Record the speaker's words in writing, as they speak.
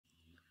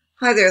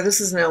Hi there, this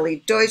is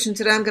Nellie Deutsch, and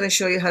today I'm going to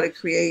show you how to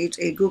create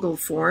a Google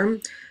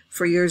form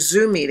for your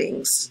Zoom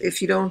meetings.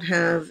 If you don't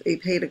have a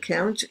paid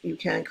account, you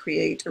can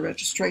create a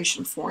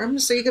registration form,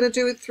 so you're going to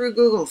do it through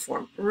Google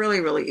form.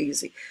 Really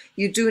easy.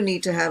 You do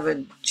need to have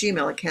a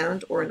Gmail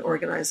account or an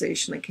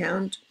organization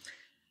account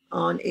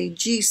on a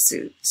G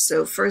Suite.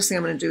 So first thing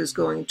I'm going to do is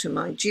go into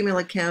my Gmail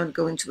account,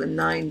 go into the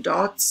 9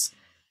 dots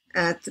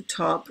at the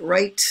top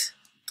right,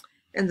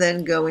 and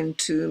then go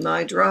into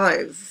my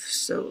drive.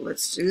 So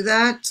let's do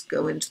that.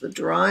 Go into the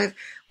drive.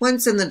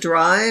 Once in the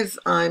drive,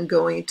 I'm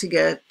going to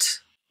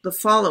get the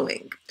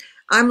following.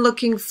 I'm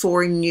looking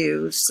for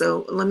new.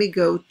 So let me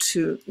go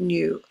to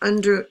new.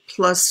 Under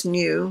plus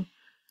new,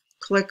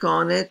 click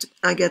on it.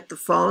 I get the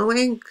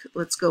following.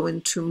 Let's go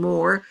into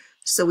more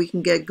so we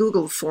can get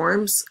Google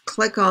Forms.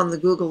 Click on the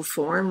Google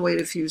form. Wait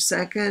a few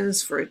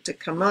seconds for it to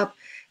come up.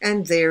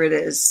 And there it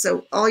is.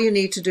 So all you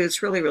need to do,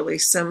 it's really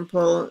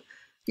simple.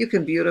 You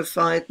can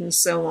beautify it and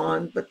so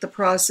on, but the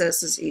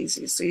process is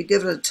easy. So you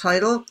give it a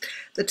title.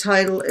 The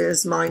title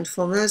is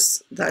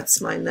mindfulness. That's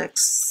my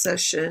next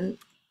session,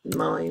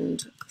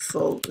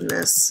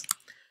 mindfulness.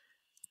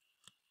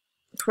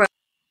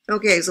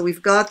 Okay, so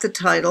we've got the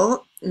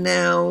title.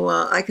 Now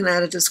I can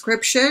add a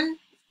description.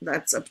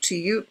 That's up to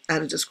you.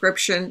 Add a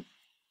description.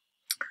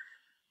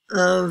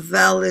 A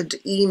valid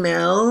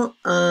email.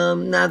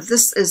 Now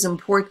this is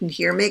important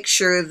here. Make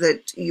sure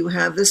that you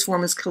have, this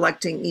form is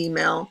collecting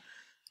email.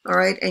 All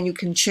right, and you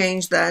can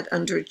change that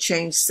under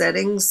change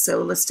settings.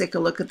 So let's take a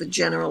look at the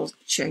general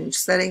change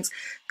settings.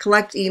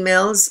 Collect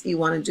emails, you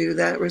want to do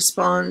that.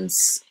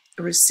 Response,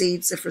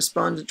 receipts, if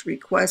respondent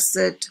requests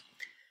it.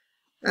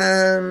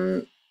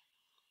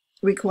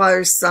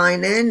 Requires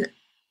sign in.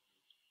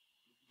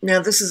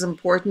 Now this is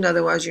important,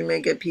 otherwise you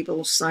may get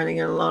people signing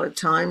in a lot of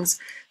times.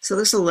 So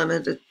this will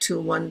limit it to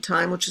 1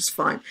 time, which is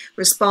fine.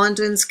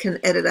 Respondents can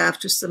edit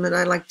after submit.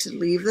 I like to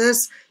leave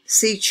this.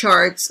 See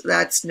charts,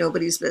 that's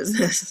nobody's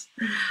business.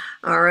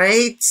 All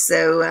right,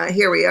 so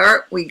here we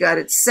are. We got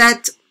it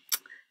set.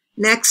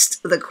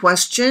 Next, the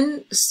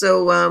question.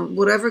 So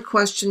whatever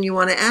question you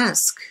want to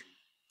ask.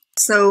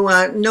 So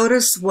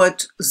notice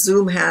what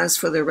Zoom has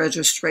for the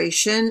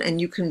registration, and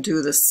you can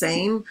do the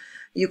same.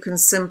 You can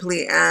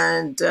simply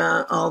add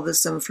all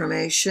this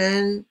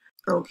information,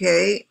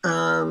 okay,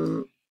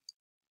 and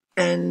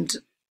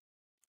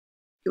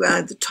you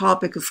add the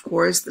topic, of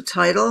course, the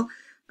title,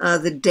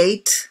 the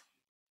date,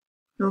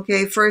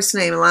 okay, first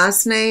name,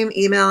 last name,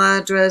 email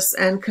address,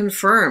 and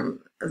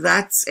confirm.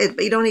 That's it.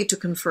 But you don't need to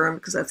confirm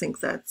because I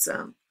think that's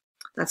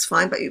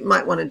fine, but you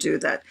might want to do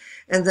that.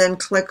 And then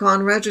click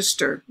on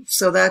register.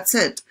 So that's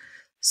it.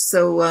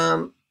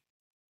 So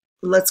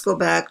let's go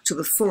back to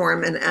the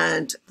form and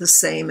add the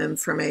same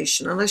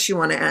information, unless you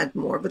want to add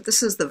more, but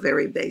this is the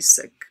very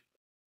basic.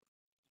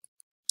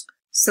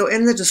 So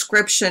in the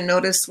description,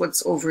 notice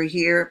what's over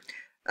here.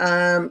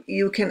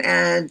 You can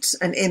add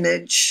an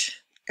image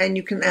and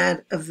you can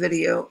add a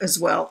video as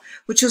well,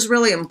 which is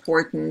really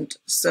important.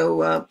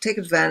 So take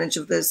advantage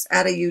of this,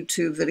 add a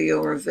YouTube video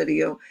or a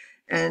video,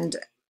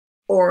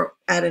 or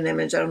add an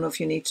image. I don't know if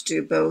you need to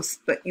do both,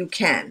 but you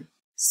can.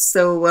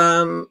 So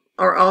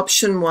our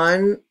option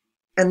 1,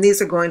 and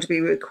these are going to be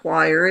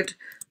required.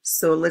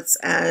 So let's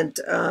add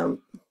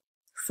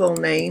full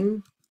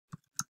name.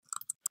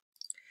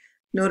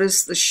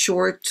 Notice the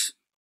short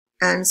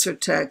answer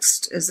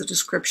text is a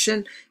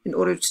description. In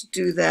order to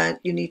do that,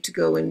 you need to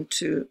go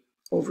into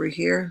over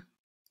here.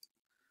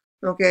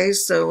 Okay,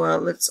 so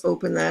let's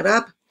open that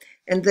up.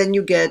 And then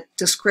you get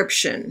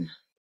description.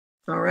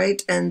 All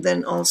right, and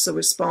then also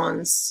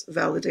response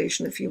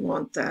validation if you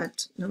want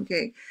that.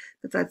 Okay,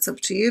 but that's up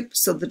to you.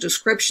 So the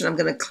description, I'm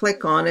going to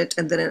click on it,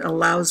 and then it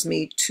allows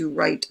me to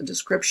write a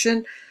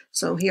description.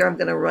 So here I'm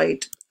going to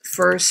write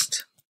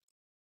first.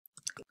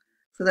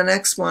 For the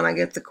next one, I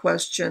get the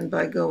question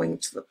by going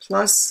to the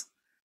plus.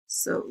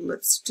 So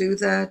let's do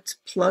that.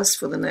 Plus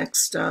for the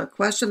next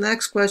question. The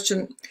next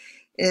question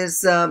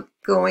is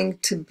going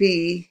to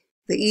be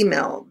the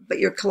email, but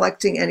you're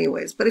collecting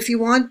anyways. But if you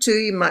want to,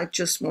 you might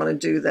just want to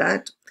do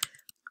that.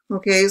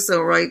 Okay,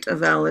 so write a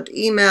valid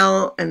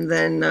email, and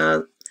then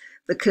the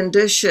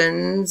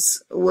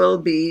conditions will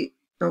be,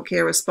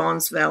 okay,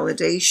 response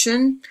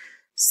validation.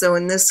 So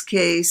in this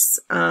case,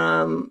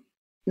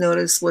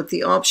 notice what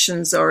the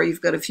options are.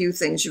 You've got a few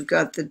things. You've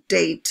got the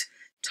date,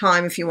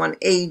 time, if you want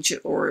age,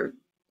 or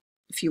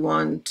if you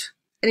want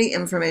any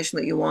information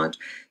that you want,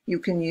 you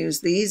can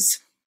use these.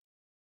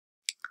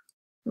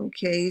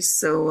 Okay,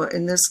 so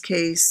in this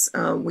case,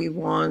 we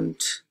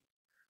want,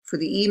 for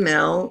the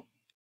email,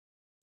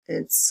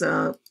 it's,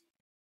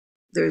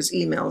 there's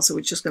email, so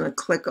we're just going to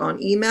click on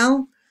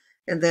email,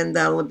 and then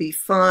that'll be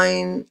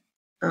fine.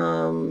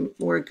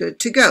 We're good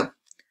to go.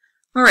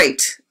 All right,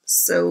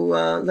 so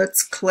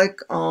let's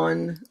click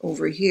on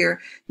over here.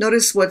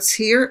 Notice what's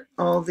here,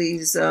 all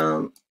these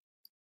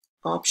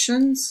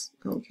options.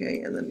 Okay,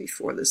 and then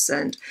before the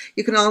send.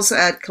 You can also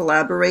add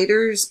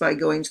collaborators by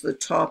going to the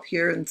top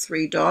here in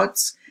 3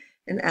 dots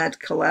and add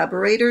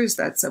collaborators.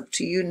 That's up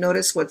to you.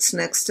 Notice what's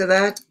next to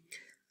that.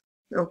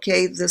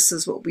 Okay, this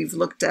is what we've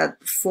looked at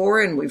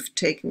before and we've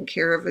taken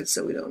care of it,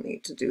 so we don't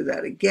need to do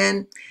that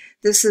again.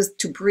 This is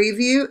to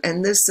preview,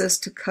 and this is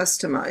to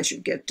customize. You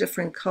get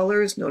different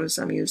colors. Notice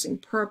I'm using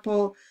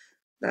purple.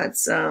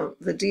 That's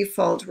the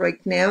default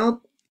right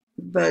now,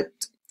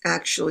 but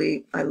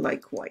actually I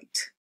like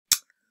white.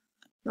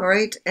 All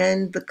right,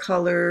 and the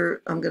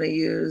color I'm going to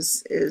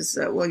use is,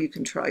 well, you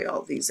can try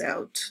all these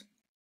out.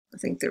 I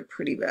think they're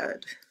pretty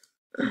bad.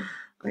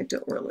 I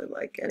don't really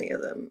like any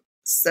of them.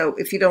 So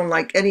if you don't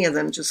like any of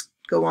them, just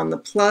go on the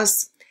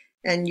plus,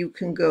 and you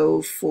can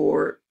go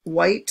for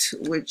white,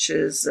 which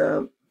is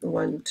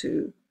 1,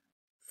 2,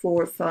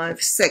 4,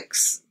 5,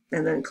 6,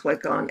 and then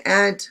click on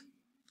add,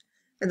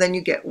 and then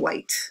you get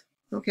white.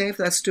 Okay, if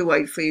that's too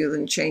white for you,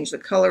 then change the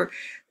color.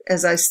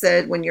 As I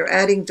said, when you're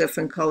adding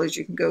different colors,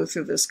 you can go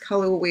through this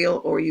color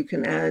wheel, or you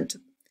can add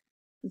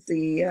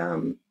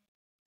the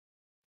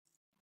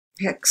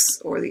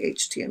hex or the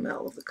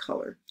HTML of the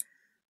color.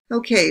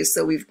 Okay,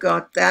 so we've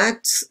got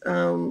that.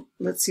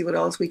 Let's see what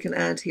else we can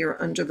add here.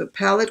 Under the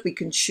palette, we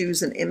can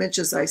choose an image,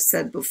 as I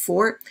said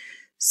before.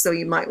 So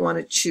you might want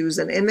to choose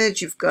an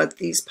image. You've got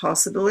these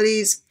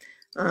possibilities.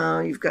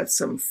 You've got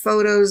some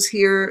photos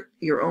here,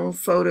 your own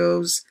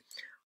photos,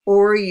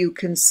 or you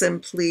can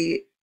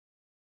simply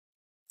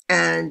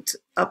add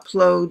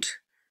upload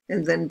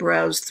and then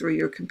browse through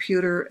your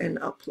computer and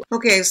upload.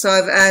 Okay, so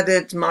I've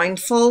added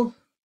mindful.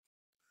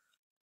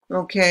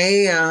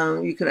 Okay,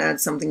 you could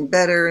add something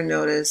better.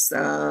 Notice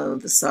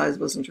the size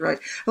wasn't right.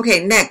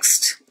 Okay,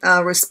 next,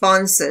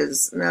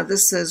 responses. Now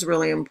this is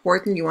really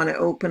important. You want to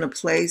open a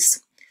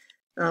place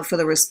for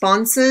the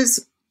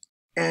responses,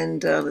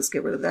 and let's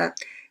get rid of that.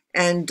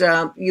 And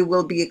you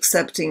will be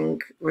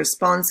accepting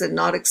response and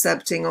not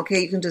accepting.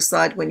 Okay, you can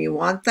decide when you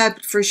want that,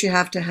 but first you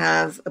have to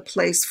have a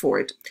place for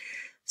it.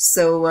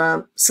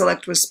 So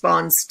select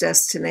response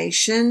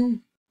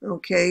destination.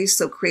 Okay,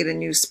 so create a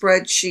new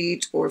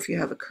spreadsheet, or if you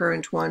have a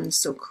current one,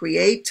 so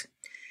create.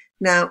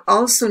 Now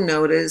also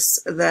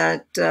notice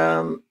that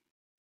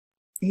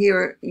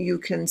here you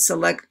can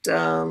select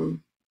to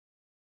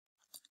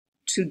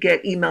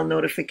get email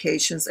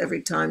notifications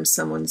every time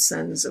someone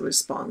sends a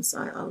response.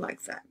 I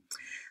like that.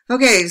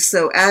 Okay,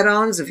 so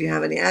add-ons. If you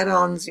have any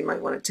add-ons, you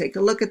might want to take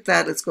a look at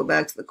that. Let's go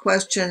back to the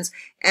questions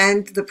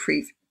and the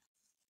preview.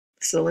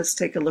 So let's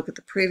take a look at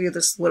the preview.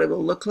 This is what it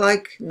will look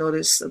like.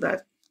 Notice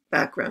that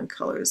background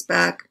color is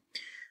back.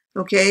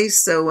 Okay,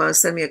 so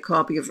send me a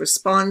copy of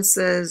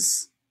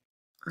responses.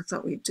 I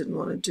thought we didn't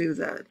want to do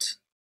that.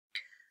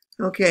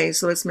 Okay,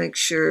 so let's make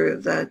sure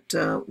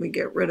that we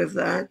get rid of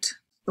that.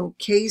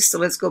 Okay, so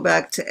let's go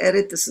back to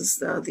edit. This is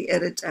the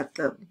edit at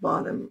the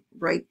bottom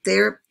right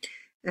there.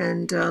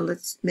 And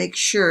let's make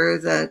sure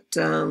that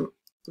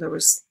there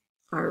was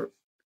our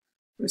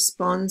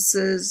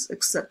responses,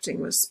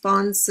 accepting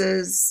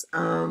responses.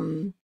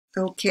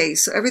 Okay,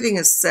 so everything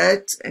is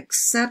set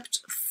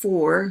except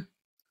for,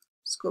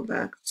 let's go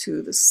back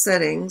to the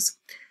settings,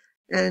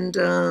 and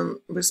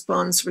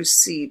response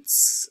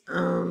receipts.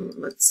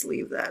 Let's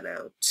leave that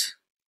out.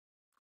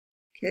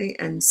 Okay,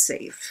 and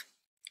save.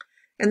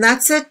 And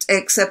that's it,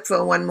 except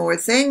for one more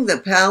thing, the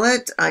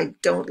palette. I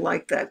don't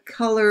like that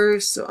color,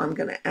 so I'm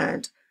going to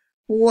add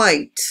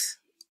white.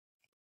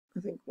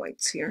 I think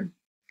white's here.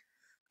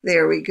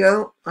 There we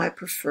go. I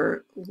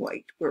prefer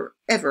white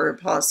wherever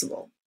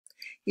possible.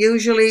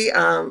 Usually,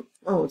 oh,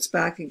 it's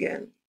back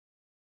again.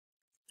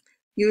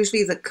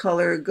 Usually the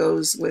color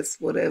goes with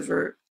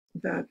whatever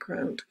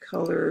background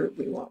color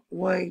we want.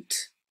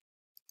 White,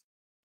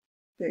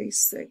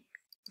 basic,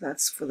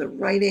 that's for the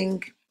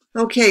writing.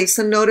 Okay,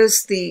 so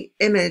notice the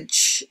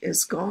image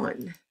is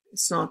gone.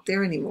 It's not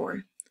there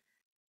anymore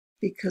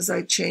because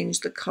I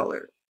changed the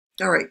color.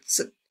 All right,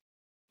 so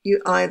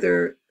you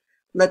either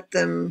let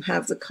them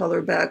have the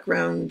color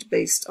background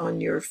based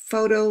on your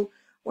photo,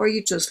 or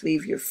you just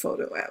leave your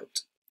photo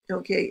out.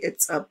 Okay,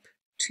 it's up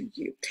to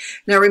you.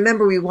 Now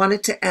remember, we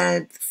wanted to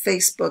add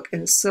Facebook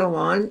and so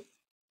on,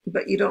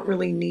 but you don't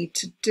really need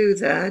to do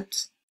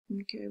that.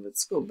 Okay,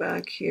 let's go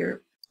back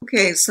here.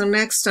 Okay, so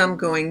next I'm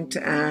going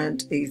to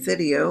add a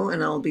video,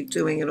 and I'll be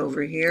doing it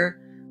over here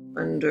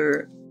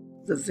under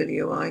the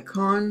video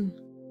icon.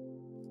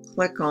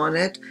 Click on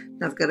it.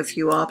 Now I've got a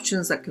few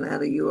options. I can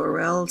add a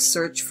URL,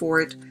 search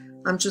for it.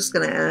 I'm just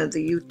going to add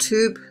the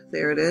YouTube.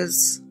 There it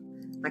is.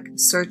 I can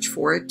search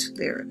for it.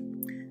 There.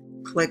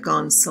 Click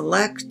on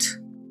select.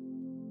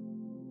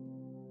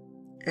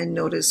 And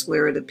notice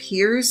where it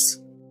appears.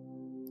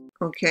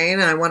 Okay,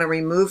 and I want to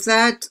remove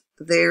that.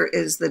 There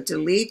is the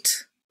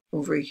delete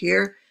over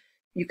here.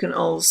 You can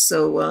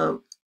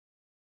also,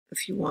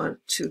 if you want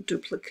to,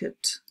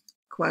 duplicate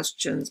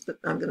questions, but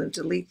I'm going to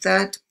delete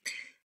that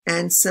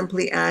and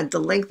simply add the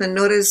link. Then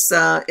notice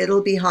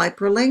it'll be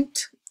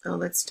hyperlinked.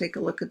 Let's take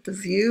a look at the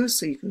view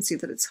so you can see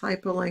that it's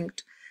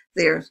hyperlinked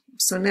there.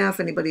 So now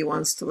if anybody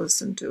wants to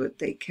listen to it,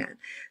 they can.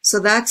 So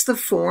that's the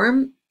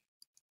form.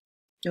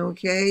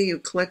 Okay, you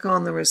click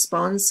on the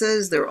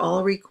responses. They're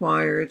all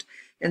required,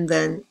 and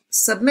then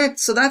submit.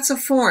 So that's a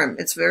form.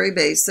 It's very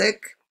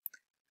basic,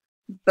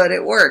 but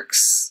it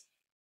works.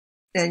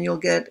 and you'll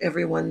get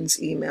everyone's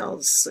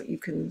emails. So you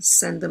can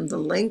send them the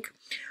link,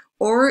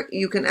 or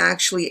you can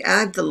actually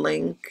add the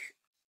link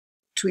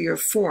to your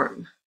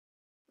form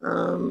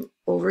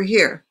over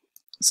here.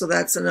 So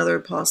that's another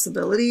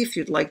possibility if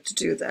you'd like to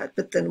do that.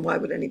 But then why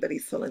would anybody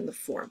fill in the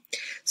form?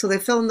 So they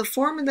fill in the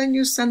form and then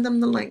you send them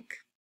the link.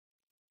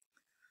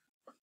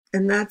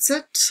 And that's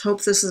it.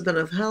 Hope this has been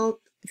of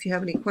help. If you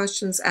have any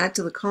questions, add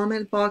to the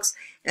comment box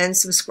and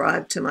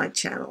subscribe to my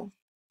channel.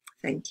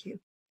 Thank you.